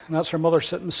And that's her mother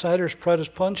sitting beside her, as proud as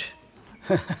punch.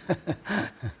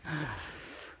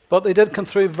 But they did come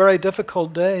through very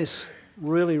difficult days,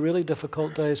 really, really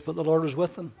difficult days, but the Lord was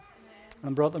with them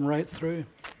and brought them right through.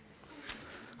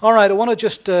 All right, I want to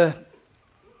just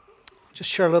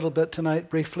share a little bit tonight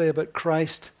briefly about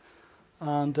Christ.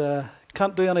 And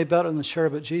can't do any better than share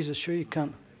about Jesus. Sure you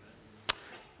can't.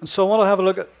 And so I want to have a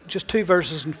look at just two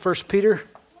verses in 1 Peter.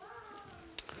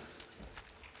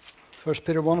 1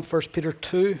 Peter 1 and 1 Peter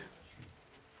 2.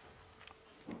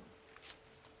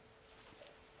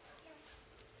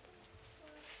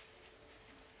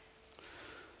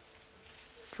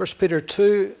 First Peter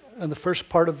 2 and the first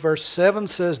part of verse 7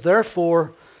 says,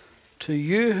 "Therefore, to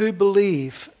you who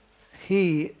believe,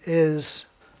 he is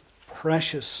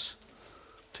precious."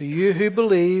 To you who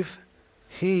believe,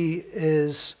 he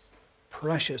is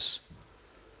precious.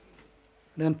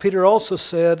 And then Peter also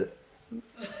said,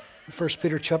 1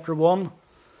 Peter chapter 1,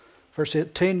 verse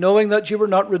 18, "Knowing that you were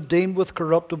not redeemed with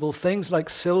corruptible things like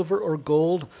silver or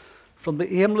gold from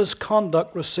the aimless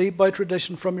conduct received by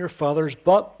tradition from your fathers,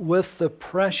 but with the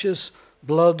precious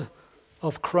blood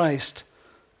of Christ,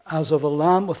 as of a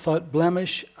lamb without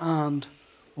blemish and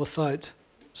without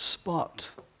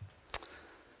spot."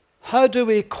 How do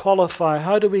we qualify,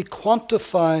 how do we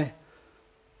quantify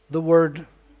the word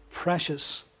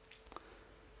precious?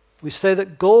 We say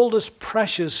that gold is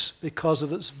precious because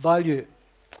of its value.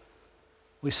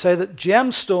 We say that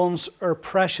gemstones are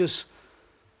precious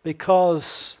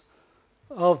because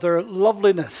of their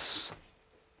loveliness.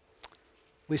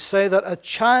 We say that a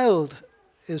child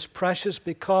is precious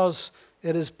because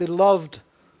it is beloved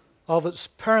of its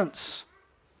parents.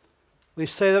 We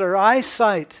say that our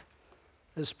eyesight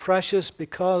is precious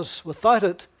because without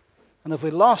it, and if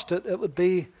we lost it, it would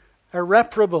be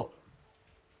irreparable.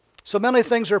 So many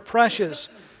things are precious.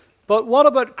 But what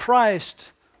about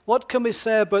Christ? What can we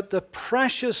say about the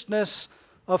preciousness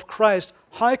of Christ?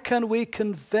 How can we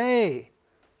convey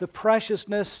the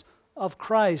preciousness of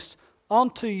Christ?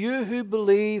 Unto you who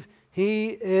believe,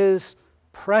 he is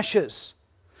precious.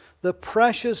 The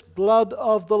precious blood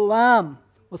of the Lamb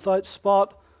without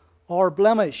spot or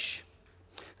blemish.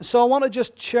 And so I want to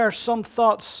just share some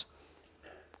thoughts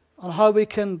on how we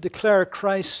can declare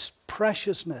Christ's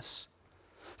preciousness.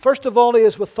 First of all, he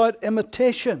is without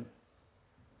imitation.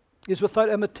 He is without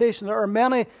imitation. There are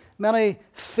many, many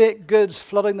fake goods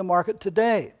flooding the market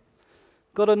today.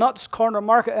 Go to Nuts Corner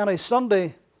Market any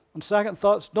Sunday, on second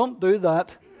thoughts, don't do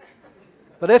that.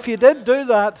 But if you did do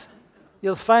that,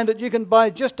 you'll find that you can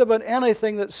buy just about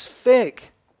anything that's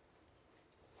fake.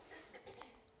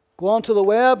 Go onto the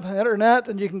web, internet,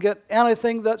 and you can get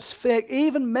anything that's fake.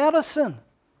 Even medicine.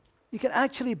 You can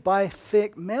actually buy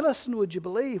fake medicine, would you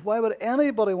believe? Why would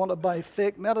anybody want to buy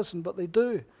fake medicine? But they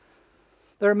do.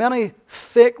 There are many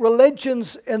fake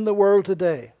religions in the world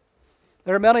today.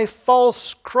 There are many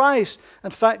false Christs.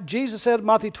 In fact, Jesus said in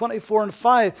Matthew 24 and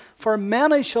 5, "For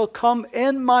many shall come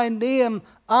in my name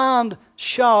and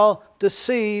shall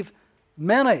deceive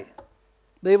many."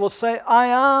 They will say, "I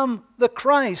am the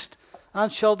Christ,"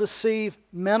 and shall deceive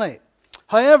many.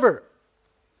 However,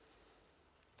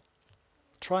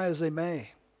 try as they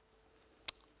may,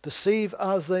 deceive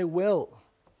as they will,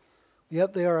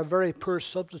 yet they are a very poor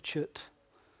substitute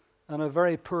and a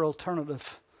very poor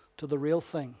alternative to the real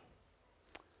thing.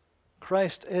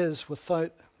 Christ is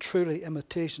without truly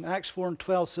imitation. Acts 4 and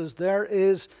 12 says, "There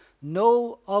is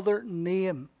no other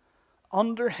name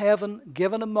under heaven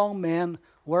given among men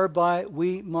whereby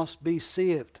we must be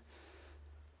saved."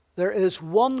 There is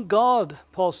one God,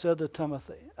 Paul said to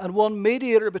Timothy, and one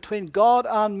mediator between God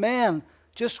and man,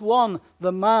 just one,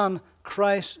 the man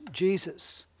Christ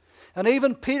Jesus. And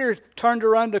even Peter turned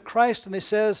around to Christ and he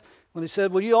says, when he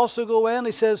said, "Will you also go in?"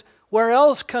 He says, "Where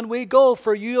else can we go?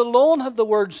 For you alone have the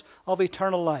words of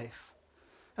eternal life."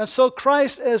 And so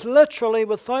Christ is literally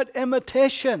without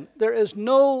imitation. There is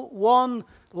no one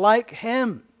like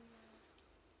him.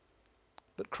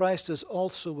 But Christ is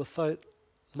also without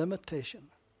limitation.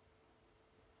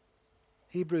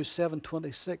 Hebrews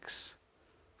 7:26,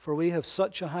 "For we have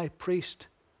such a high priest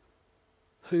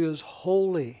who is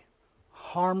holy,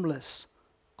 harmless,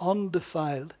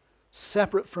 undefiled,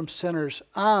 separate from sinners,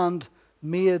 and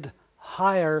made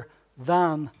higher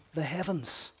than the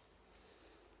heavens."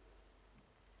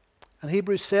 And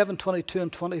Hebrews 7:22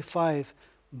 and 25,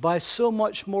 "By so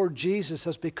much more Jesus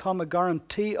has become a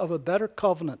guarantee of a better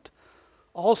covenant.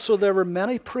 Also there were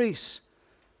many priests,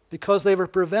 because they were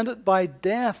prevented by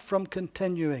death from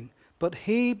continuing. But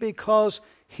he, because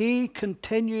he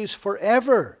continues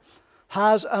forever,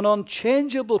 has an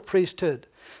unchangeable priesthood.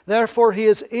 Therefore he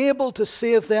is able to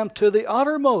save them to the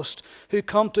uttermost who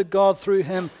come to God through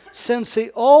him, since he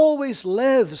always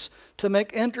lives to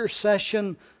make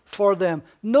intercession for them.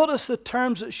 Notice the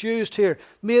terms that's used here.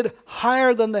 Made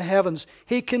higher than the heavens.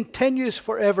 He continues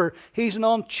forever. He's an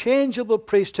unchangeable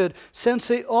priesthood since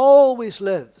he always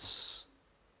lives.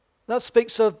 That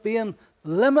speaks of being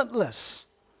limitless.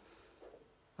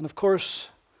 And of course,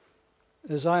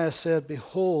 Isaiah said,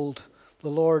 behold, the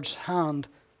Lord's hand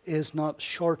is not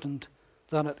shortened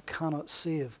that it cannot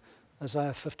save.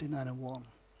 Isaiah 59:1.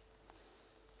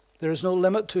 There is no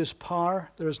limit to his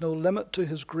power. There is no limit to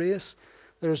his grace.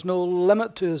 There is no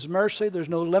limit to his mercy. There's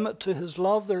no limit to his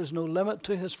love. There is no limit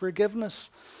to his forgiveness.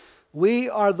 We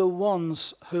are the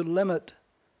ones who limit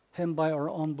him by our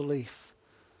unbelief.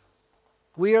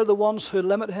 We are the ones who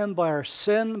limit him by our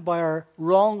sin, by our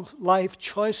wrong life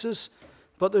choices.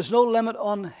 But there's no limit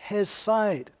on his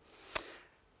side.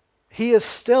 He is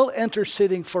still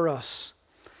interceding for us.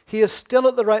 He is still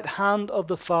at the right hand of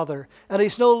the Father. And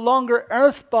he's no longer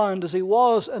earthbound as he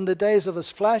was in the days of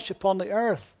his flesh upon the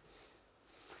earth.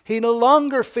 He no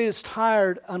longer feels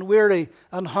tired and weary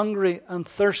and hungry and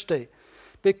thirsty,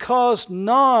 because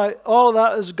now all of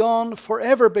that is gone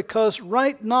forever, because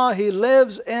right now he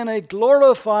lives in a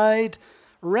glorified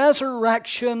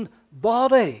resurrection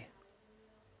body.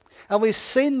 And we've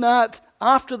seen that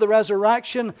after the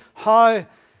resurrection, how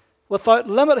without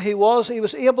limit he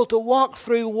was able to walk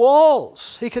through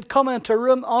walls. He could come into a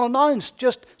room unannounced,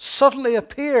 just suddenly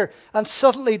appear and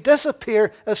suddenly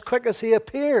disappear as quick as he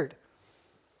appeared,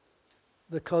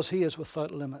 because he is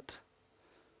without limit.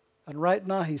 And right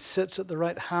now he sits at the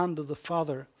right hand of the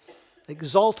Father,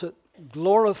 exalted,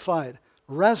 glorified,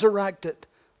 resurrected,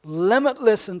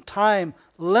 limitless in time,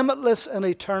 limitless in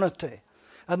eternity.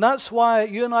 And that's why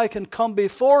you and I can come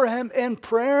before him in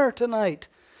prayer tonight,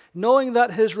 knowing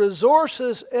that his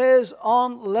resources is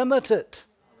unlimited,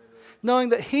 knowing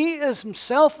that he is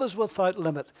himself is without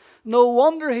limit. No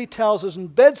wonder he tells us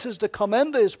and bids us to come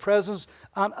into his presence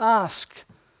and ask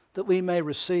that we may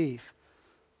receive.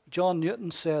 John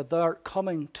Newton said, thou art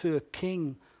coming to a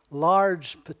king,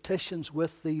 large petitions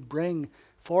with thee bring,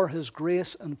 for his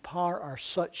grace and power are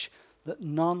such that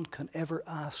none can ever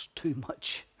ask too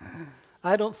much.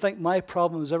 I don't think my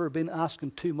problem has ever been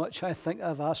asking too much. I think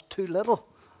I've asked too little.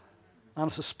 And I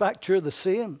suspect you're the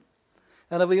same.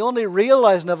 And if we only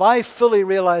realize, and if I fully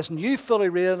realize, and you fully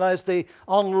realize the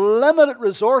unlimited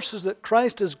resources that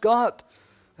Christ has got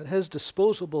at his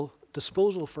disposal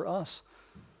for us,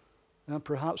 then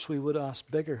perhaps we would ask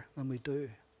bigger than we do.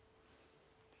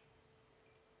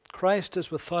 Christ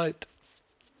is without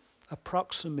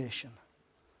approximation.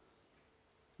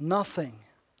 Nothing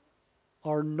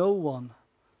or no one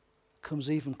comes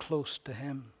even close to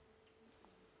him.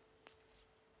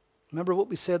 Remember what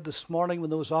we said this morning when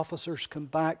those officers come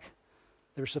back?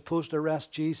 They were supposed to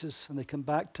arrest Jesus, and they come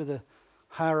back to the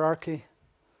hierarchy,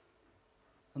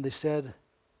 and they said,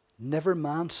 never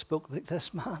man spoke like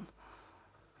this man.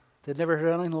 They'd never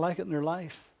heard anything like it in their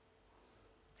life.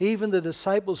 Even the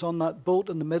disciples on that boat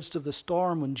in the midst of the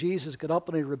storm, when Jesus got up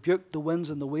and he rebuked the winds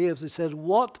and the waves, they said,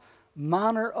 what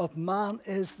manner of man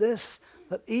is this,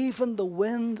 that even the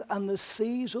wind and the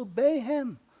seas obey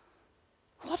him?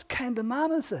 What kind of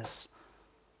man is this?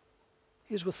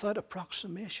 He is without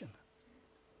approximation.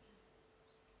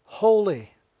 Holy,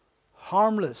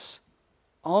 harmless,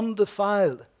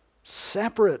 undefiled,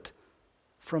 separate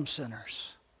from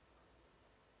sinners.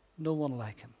 No one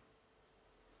like him.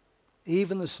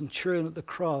 Even the centurion at the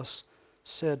cross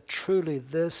said, truly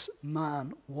this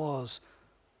man was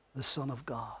the Son of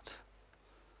God.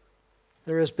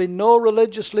 There has been no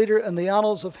religious leader in the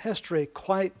annals of history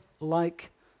quite like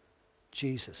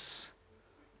Jesus.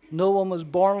 No one was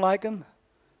born like him.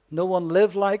 No one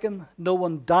lived like him. No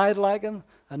one died like him.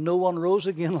 And no one rose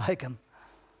again like him.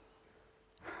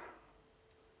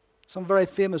 Some very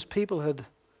famous people had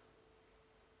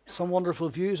some wonderful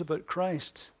views about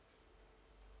Christ.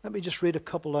 Let me just read a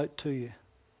couple out to you.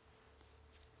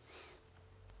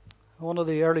 One of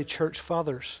the early church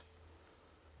fathers,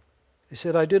 he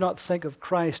said, I do not think of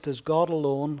Christ as God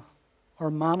alone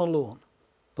or man alone,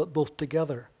 but both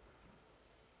together.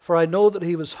 For I know that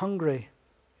he was hungry,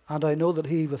 and I know that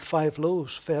he with 5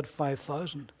 loaves fed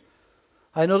 5,000.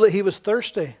 I know that he was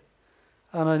thirsty,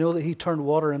 and I know that he turned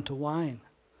water into wine.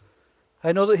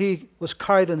 I know that he was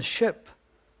carried in a ship,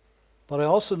 but I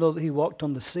also know that he walked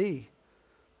on the sea.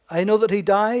 I know that he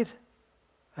died.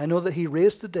 I know that he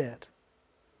raised the dead.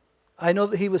 I know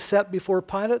that he was set before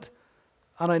Pilate,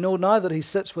 and I know now that he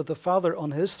sits with the Father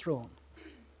on his throne.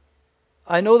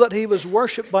 I know that he was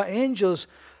worshipped by angels.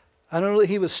 I know that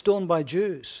he was stoned by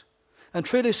Jews. And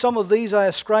truly some of these I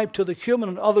ascribe to the human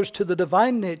and others to the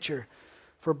divine nature,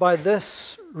 for by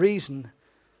this reason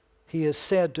he is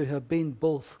said to have been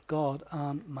both God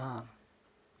and man.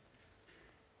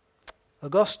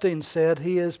 Augustine said,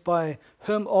 he is by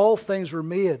whom all things were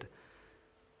made,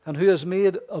 and who is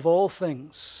made of all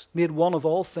things, made one of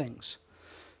all things,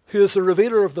 who is the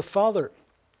revealer of the Father,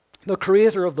 the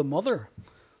creator of the mother,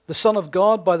 the Son of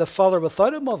God by the Father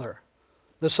without a mother,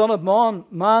 the Son of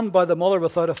man by the mother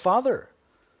without a father,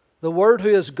 the Word who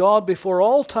is God before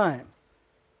all time,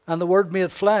 and the Word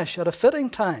made flesh at a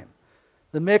fitting time,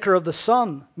 the maker of the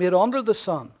sun, made under the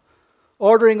sun,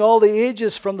 ordering all the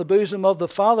ages from the bosom of the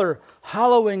Father,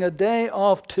 hallowing a day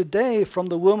of today from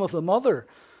the womb of the mother,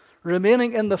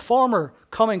 remaining in the former,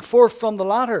 coming forth from the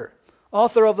latter,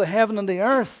 author of the heaven and the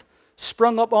earth,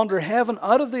 sprung up under heaven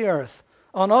out of the earth,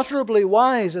 unutterably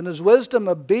wise, in his wisdom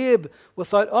a babe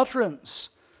without utterance,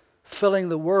 filling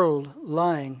the world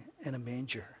lying in a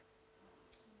manger.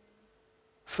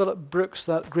 Philip Brooks,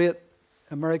 that great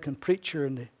American preacher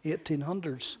in the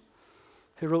 1800s,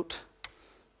 he wrote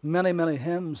many, many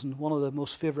hymns and one of the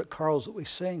most favorite carols that we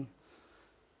sing.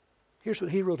 Here's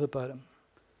what he wrote about him.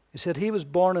 He said he was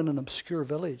born in an obscure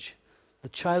village, the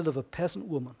child of a peasant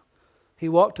woman. He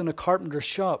worked in a carpenter's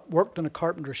shop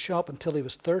until he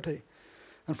was 30.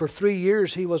 And for 3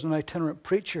 years he was an itinerant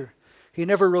preacher. He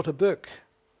never wrote a book.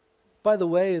 By the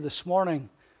way, this morning,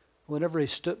 whenever he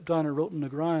stooped down and wrote on the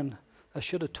ground, I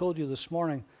should have told you this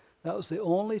morning, that was the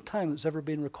only time it's ever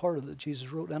been recorded that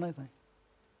Jesus wrote anything.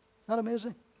 Isn't that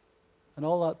amazing? And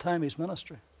all that time he's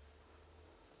ministry.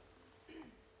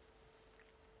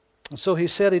 And so he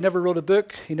said he never wrote a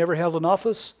book, he never held an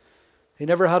office, he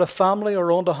never had a family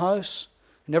or owned a house,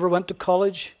 he never went to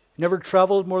college, he never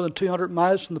traveled more than 200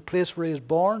 miles from the place where he was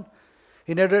born.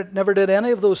 He never did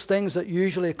any of those things that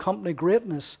usually accompany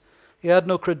greatness. He had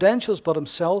no credentials but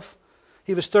himself.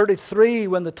 He was 33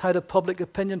 when the tide of public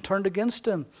opinion turned against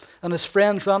him and his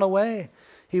friends ran away.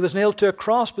 He was nailed to a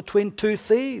cross between two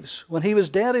thieves. When he was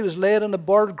dead, he was laid in a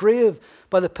borrowed grave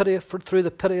through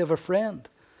the pity of a friend.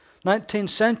 19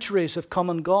 centuries have come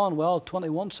and gone. Well,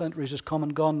 21 centuries has come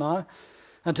and gone now.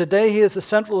 And today he is the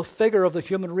central figure of the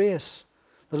human race,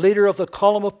 the leader of the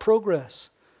column of progress.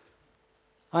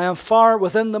 I am far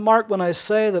within the mark when I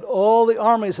say that all the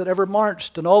armies that ever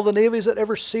marched, and all the navies that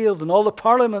ever sailed, and all the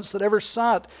parliaments that ever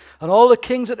sat, and all the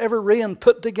kings that ever reigned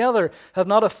put together have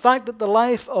not affected the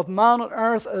life of man on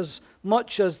earth as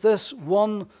much as this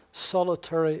one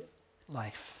solitary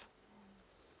life.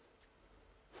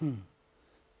 There's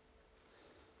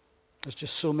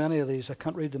just so many of these. I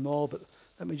can't read them all, but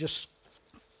let me just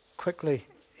quickly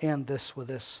end this with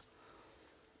this.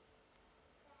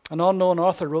 An unknown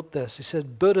author wrote this. He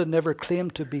said, Buddha never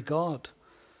claimed to be God.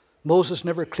 Moses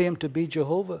never claimed to be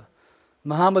Jehovah.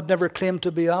 Muhammad never claimed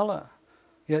to be Allah.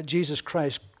 Yet Jesus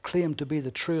Christ claimed to be the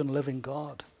true and living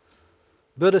God.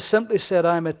 Buddha simply said,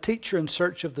 I am a teacher in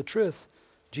search of the truth.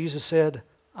 Jesus said,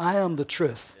 I am the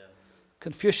truth. Yeah.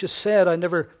 Confucius said, I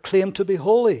never claimed to be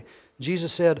holy.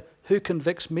 Jesus said, who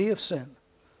convicts me of sin?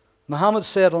 Muhammad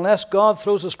said, unless God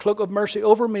throws his cloak of mercy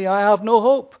over me, I have no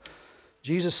hope.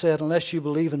 Jesus said, unless you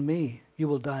believe in me, you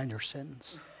will die in your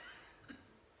sins.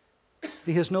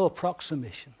 He has no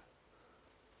approximation.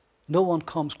 No one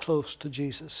comes close to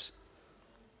Jesus.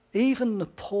 Even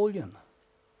Napoleon,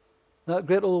 that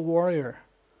great old warrior,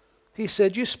 he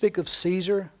said, you speak of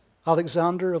Caesar,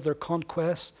 Alexander, of their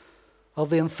conquests,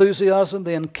 of the enthusiasm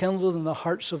they enkindled in the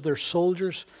hearts of their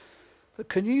soldiers. But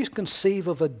can you conceive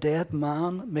of a dead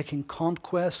man making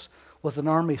conquests with an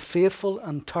army faithful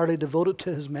and entirely devoted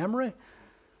to his memory?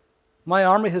 My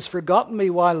army has forgotten me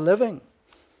while living.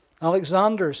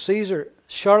 Alexander, Caesar,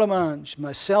 Charlemagne,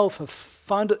 myself have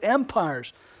founded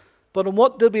empires. But on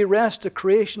what did we rest the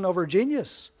creation of our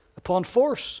genius? Upon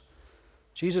force.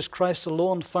 Jesus Christ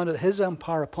alone founded his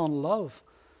empire upon love.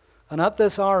 And at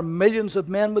this hour, millions of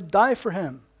men would die for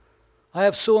him. I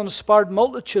have so inspired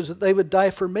multitudes that they would die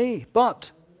for me.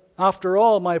 But, after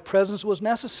all, my presence was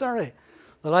necessary.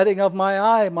 The lighting of my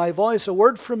eye, my voice, a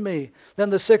word from me. Then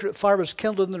the sacred fire was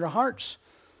kindled in their hearts.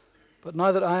 But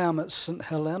now that I am at St.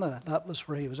 Helena, that was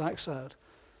where he was exiled,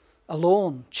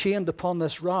 alone, chained upon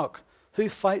this rock, who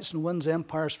fights and wins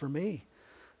empires for me?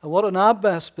 And what an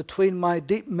abyss between my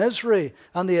deep misery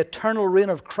and the eternal reign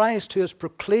of Christ, who is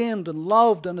proclaimed and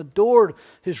loved and adored,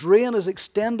 whose reign is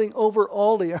extending over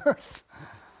all the earth.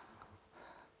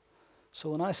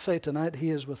 So when I say tonight he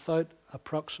is without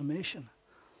approximation,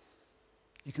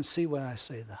 you can see why I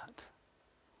say that.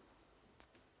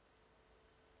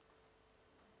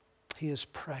 He is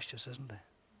precious, isn't he?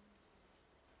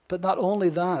 But not only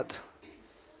that,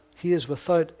 he is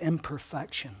without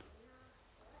imperfection.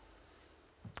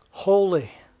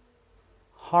 holy,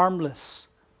 harmless,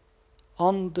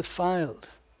 undefiled,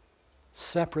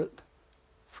 separate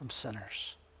from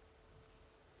sinners.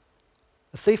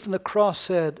 The thief on the cross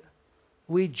said,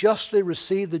 we justly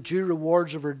receive the due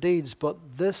rewards of our deeds,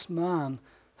 but this man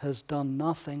has done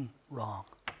nothing wrong.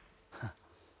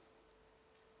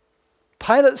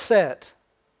 Pilate said,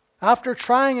 after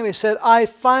trying him, he said, I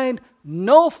find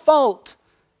no fault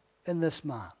in this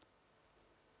man.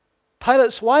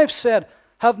 Pilate's wife said,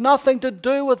 have nothing to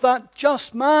do with that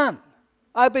just man.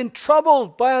 I've been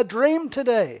troubled by a dream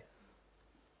today.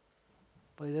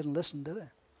 But he didn't listen, did he?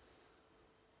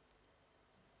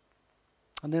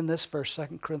 And then this verse,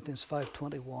 2 Corinthians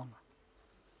 5:21.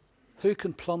 Who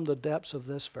can plumb the depths of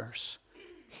this verse?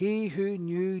 He who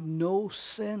knew no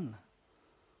sin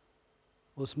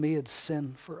was made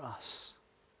sin for us.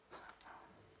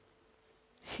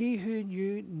 He who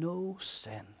knew no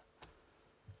sin.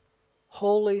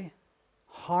 Holy,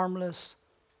 harmless,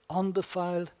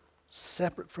 undefiled,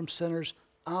 separate from sinners,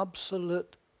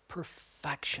 absolute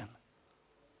perfection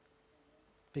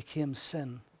became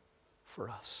sin for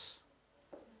us.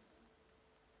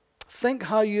 Think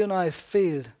how you and I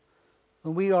feel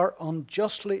when we are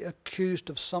unjustly accused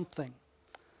of something,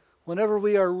 whenever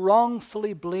we are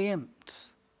wrongfully blamed,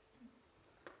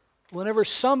 whenever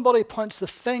somebody points the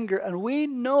finger and we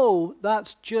know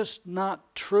that's just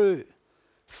not true.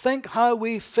 Think how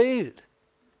we feel.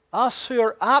 Us who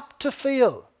are apt to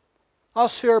fail,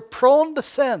 us who are prone to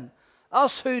sin,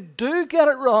 us who do get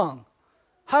it wrong.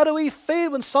 How do we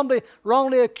feel when somebody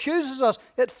wrongly accuses us?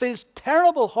 It feels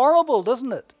terrible, horrible,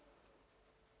 doesn't it?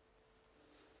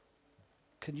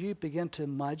 Can you begin to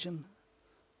imagine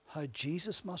how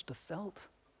Jesus must have felt?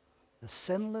 The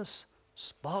sinless,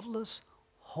 spotless,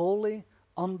 holy,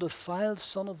 undefiled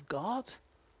Son of God.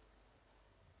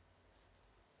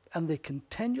 And they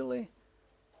continually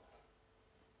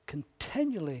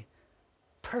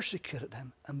persecuted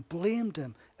him and blamed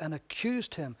him and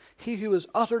accused him. He who was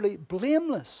utterly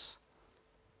blameless.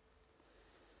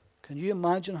 Can you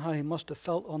imagine how he must have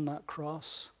felt on that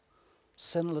cross?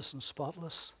 Sinless and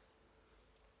spotless.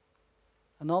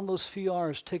 And on those few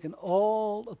hours, taken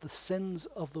all of the sins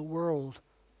of the world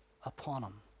upon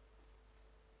him.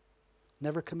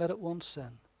 Never committed one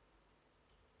sin.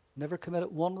 Never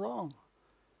committed one wrong.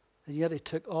 And yet he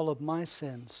took all of my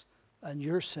sins and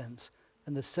your sins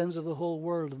and the sins of the whole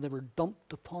world, and they were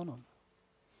dumped upon him.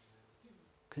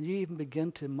 Can you even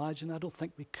begin to imagine? I don't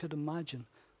think we could imagine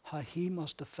how he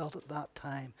must have felt at that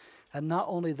time. And not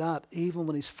only that, even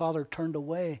when his Father turned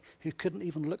away, he couldn't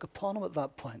even look upon him at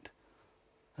that point.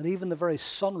 And even the very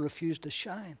sun refused to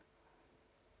shine.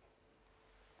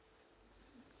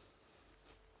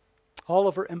 All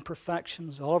of our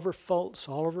imperfections, all of our faults,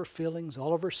 all of our failings,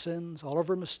 all of our sins, all of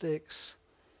our mistakes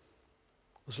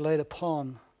was laid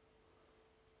upon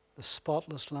the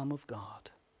spotless Lamb of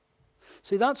God.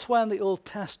 See, that's why in the Old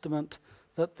Testament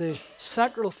that the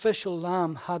sacrificial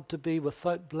lamb had to be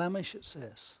without blemish, it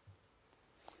says.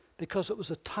 Because it was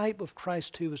a type of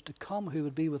Christ who was to come, who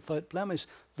would be without blemish.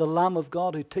 The Lamb of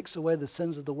God who takes away the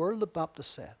sins of the world, the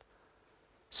Baptist said.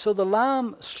 So the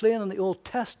lamb slain in the Old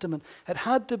Testament, it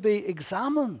had to be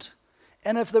examined.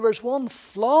 And if there was one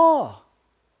flaw,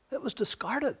 it was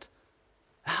discarded.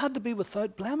 It had to be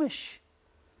without blemish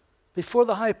before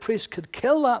the high priest could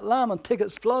kill that lamb and take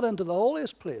its blood into the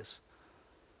holiest place.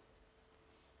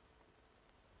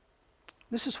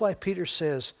 This is why Peter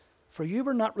says, for you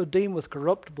were not redeemed with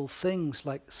corruptible things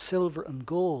like silver and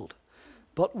gold,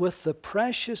 but with the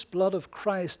precious blood of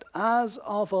Christ as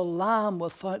of a lamb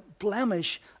without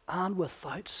blemish and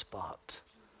without spot.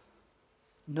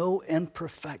 No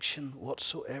imperfection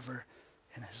whatsoever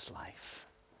in his life.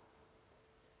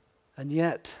 And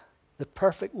yet, the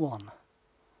perfect one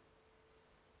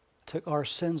took our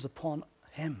sins upon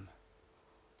him,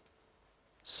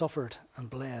 suffered and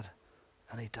bled,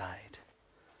 and he died.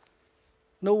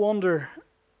 No wonder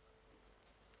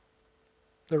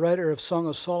the writer of Song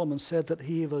of Solomon said that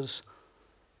he was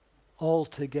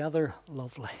altogether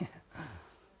lovely.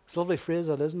 It's a lovely phrase,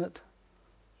 that, isn't it?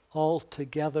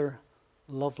 Altogether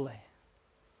lovely.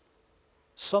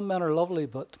 Some men are lovely,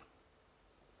 but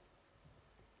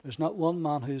there's not one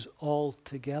man who's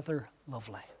altogether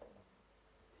lovely.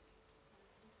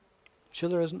 Sure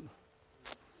there isn't?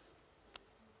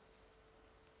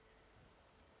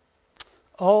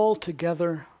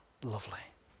 Altogether lovely.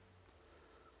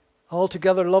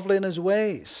 Altogether lovely in his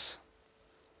ways.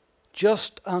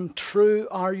 Just and true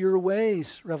are your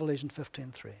ways, Revelation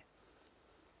 15:3.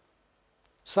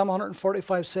 Psalm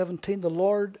 145:17, the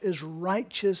Lord is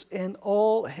righteous in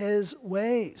all his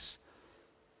ways.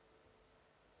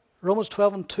 Romans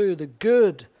 12:2, the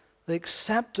good the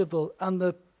acceptable and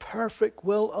the perfect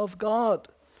will of God.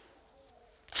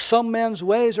 Some men's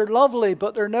ways are lovely,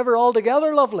 but they're never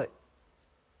altogether lovely.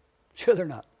 Sure they're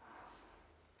not.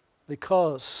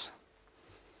 Because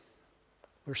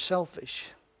we're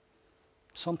selfish.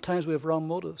 Sometimes we have wrong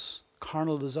motives,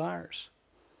 carnal desires.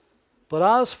 But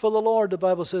as for the Lord, the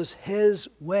Bible says, His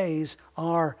ways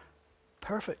are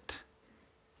perfect.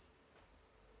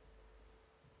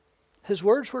 His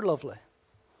words were lovely. It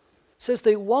says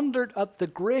they wondered at the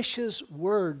gracious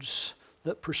words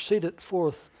that proceeded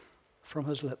forth from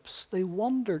His lips. They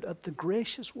wondered at the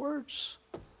gracious words.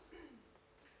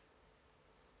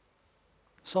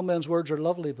 Some men's words are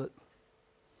lovely, but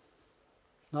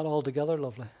not altogether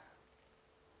lovely.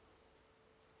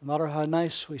 No matter how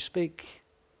nice we speak,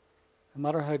 no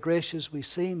matter how gracious we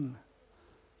seem,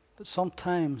 but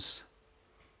sometimes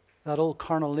that old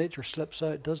carnal nature slips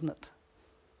out, doesn't it?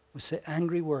 We say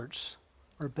angry words,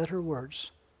 or bitter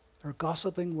words, or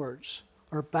gossiping words,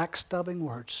 or backstabbing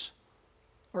words,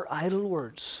 or idle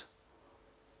words,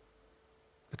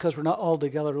 because we're not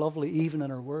altogether lovely even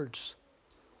in our words.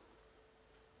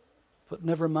 But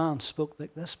never man spoke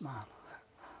like this man.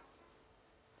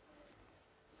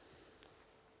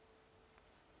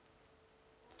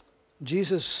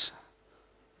 Jesus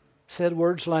said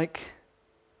words like,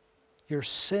 your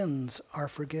sins are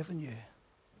forgiven you.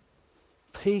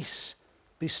 Peace,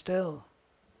 be still.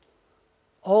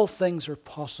 All things are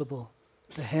possible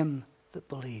to him that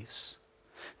believes.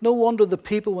 No wonder the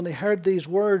people, when they heard these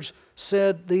words,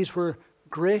 said these were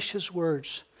gracious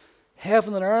words.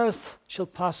 Heaven and earth shall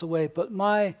pass away, but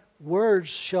my words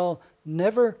shall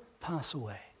never pass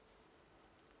away.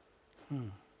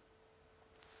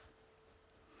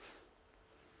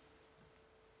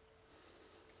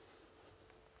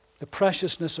 The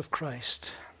preciousness of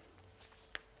Christ.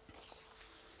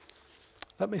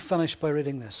 Let me finish by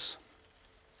reading this.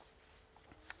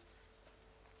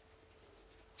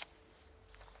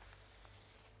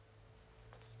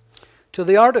 To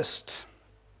the artist,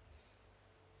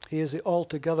 he is the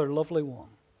altogether lovely one.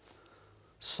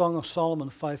 Song of Solomon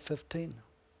 5:15.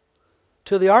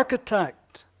 To the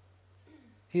architect,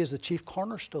 he is the chief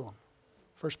cornerstone.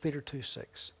 1 Peter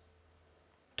 2:6.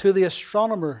 To the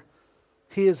astronomer,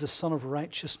 he is the son of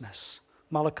righteousness.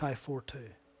 Malachi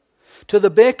 4:2. To the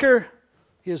baker,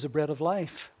 he is the bread of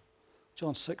life.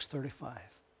 John 6:35.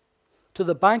 To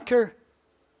the banker,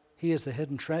 he is the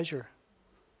hidden treasure.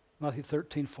 Matthew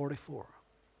 13:44.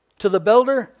 To the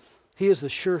builder, he is the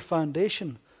sure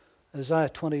foundation. Isaiah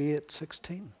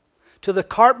 28:16. To the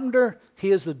carpenter,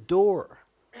 he is the door.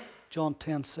 John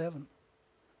 10:7.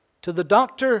 To the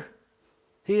doctor,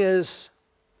 he is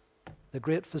the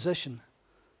great physician.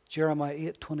 Jeremiah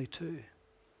 8:22.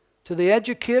 To the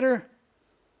educator,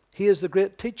 he is the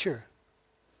great teacher.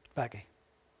 Baggy.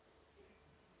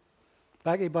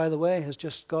 Baggy, by the way, has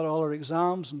just got all her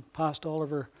exams and passed all of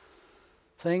her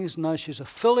things. Now she's a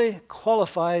fully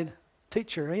qualified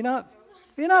teacher. Are you not?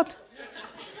 Are you not?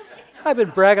 I've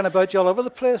been bragging about you all over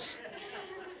the place.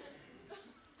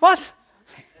 What?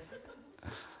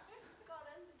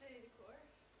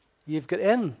 You've got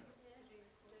in.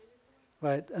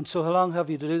 Right, and so how long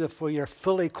have you to do that before you're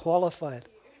fully qualified?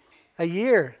 A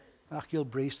year. Ah, you'll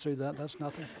breeze through that, that's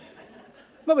nothing.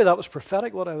 Maybe that was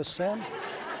prophetic, what I was saying.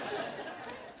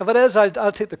 If it is,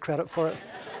 I'll take the credit for it.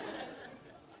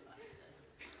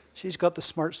 She's got the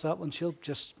smarts, that one. She'll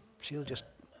just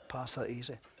pass that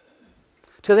easy.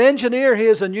 To the engineer, he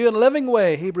is a new and living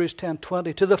way, Hebrews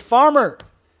 10:20. To the farmer,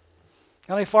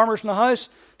 any farmers in the house?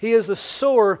 He is the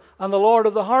sower and the Lord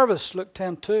of the harvest, Luke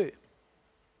 10:2.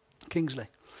 Kingsley.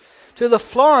 To the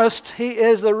florist, he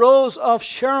is the rose of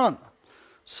Sharon,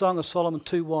 Song of Solomon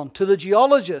 2:1. To the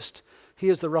geologist, he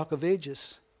is the rock of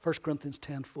ages, 1 Corinthians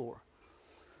 10:4.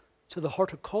 To the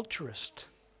horticulturist,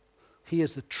 he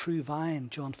is the true vine,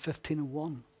 John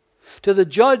 15:1. To the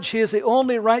judge, he is the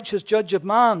only righteous judge of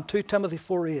man, 2 Timothy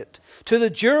 4:8. To the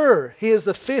juror, he is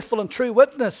the faithful and true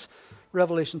witness,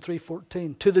 Revelation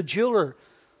 3:14. To the jeweler,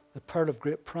 the pearl of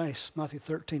great price, Matthew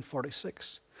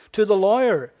 13:46. To the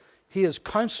lawyer, he is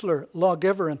counselor,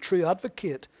 lawgiver, and true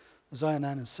advocate, Isaiah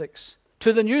 9:6.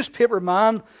 To the newspaper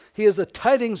man, he is the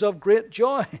tidings of great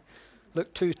joy,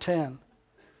 Luke 2:10.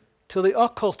 To the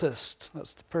occultist,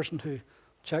 that's the person who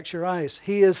checks your eyes,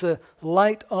 he is the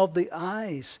light of the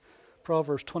eyes,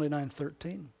 Proverbs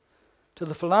 29:13. To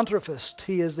the philanthropist,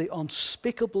 he is the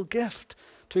unspeakable gift,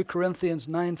 2 Corinthians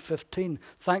 9:15.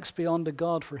 Thanks be unto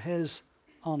God for his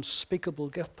unspeakable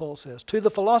gift, Paul says. To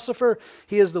the philosopher,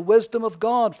 he is the wisdom of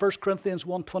God, 1 Corinthians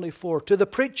 1:24. To the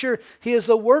preacher, he is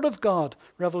the word of God,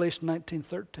 Revelation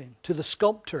 19:13. To the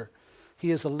sculptor, he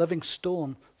is a living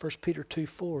stone, 1 Peter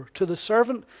 2:4. To the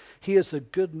servant, he is the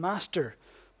good master,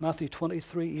 Matthew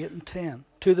 23:8 and 10.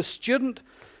 To the student,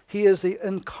 he is the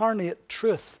incarnate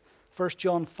truth, 1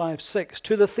 John 5:6.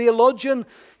 To the theologian,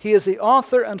 he is the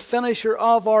author and finisher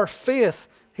of our faith,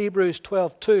 Hebrews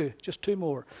 12:2. Just two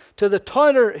more. To the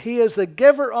toiler, he is the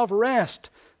giver of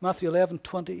rest, Matthew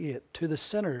 11:28. To the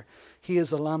sinner, he is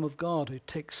the Lamb of God who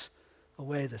takes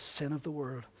away the sin of the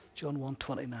world, John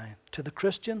 1:29. To the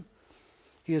Christian,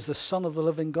 he is the Son of the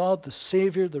living God, the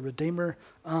Savior, the Redeemer,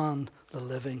 and the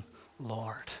living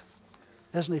Lord.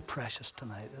 Isn't he precious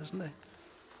tonight, isn't he?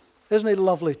 Isn't he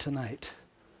lovely tonight?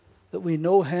 That we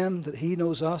know him, that he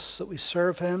knows us, that we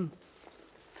serve him,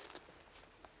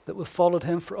 that we've followed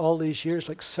him for all these years,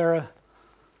 like Sarah.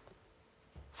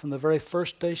 From the very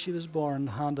first day she was born,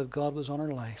 the hand of God was on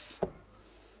her life.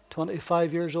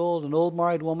 25 years old, an old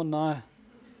married woman now,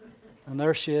 and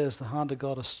there she is, the hand of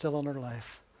God is still on her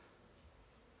life.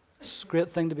 It's a great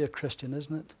thing to be a Christian,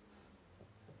 isn't it?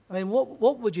 I mean,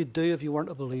 what would you do if you weren't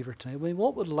a believer tonight? I mean,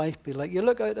 what would life be like? You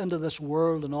look out into this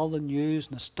world and all the news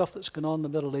and the stuff that's going on in the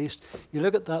Middle East, you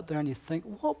look at that there and you think,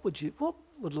 what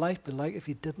would life be like if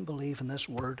you didn't believe in this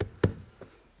word?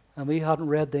 And we hadn't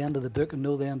read the end of the book and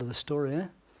know the end of the story, eh?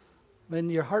 I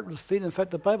mean, your heart will feel. In fact,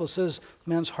 the Bible says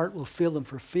men's heart will fail them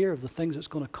for fear of the things that's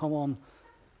going to come on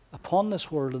upon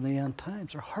this world in the end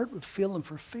times. Their heart would fail them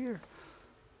for fear.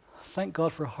 Thank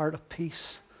God for a heart of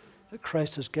peace that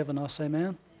Christ has given us.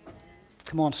 Amen.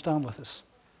 Come on, stand with us.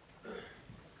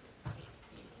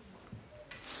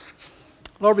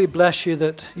 Lord, we bless you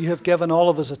that you have given all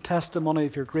of us a testimony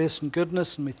of your grace and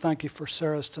goodness, and we thank you for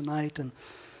Sarah's tonight. And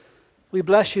we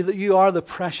bless you that you are the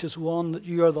precious one, that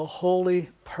you are the holy,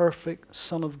 perfect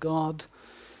Son of God.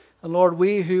 And Lord,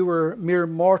 we who were mere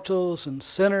mortals and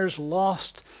sinners,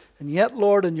 lost, and yet,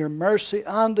 Lord, in your mercy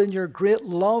and in your great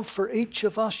love for each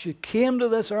of us, you came to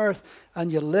this earth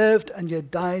and you lived and you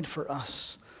died for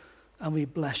us. And we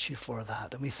bless you for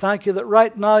that. And we thank you that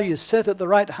right now you sit at the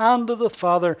right hand of the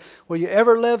Father where you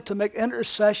ever lived to make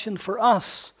intercession for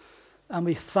us. And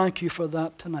we thank you for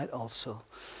that tonight also.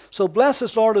 So bless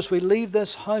us, Lord, as we leave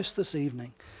this house this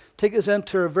evening. Take us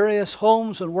into our various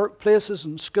homes and workplaces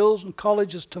and schools and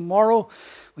colleges tomorrow.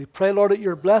 We pray, Lord, that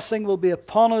your blessing will be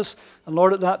upon us. And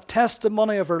Lord, that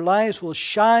testimony of our lives will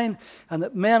shine and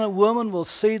that men and women will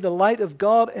see the light of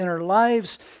God in our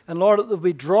lives. And Lord, that they'll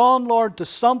be drawn, Lord, to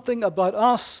something about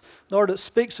us, Lord, that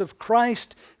speaks of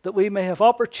Christ, that we may have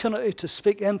opportunity to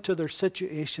speak into their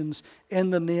situations in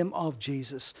the name of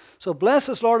Jesus. So bless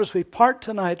us, Lord, as we part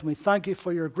tonight. And we thank you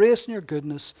for your grace and your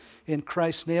goodness in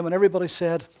Christ's name. And everybody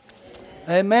said,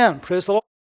 Amen. Praise the Lord.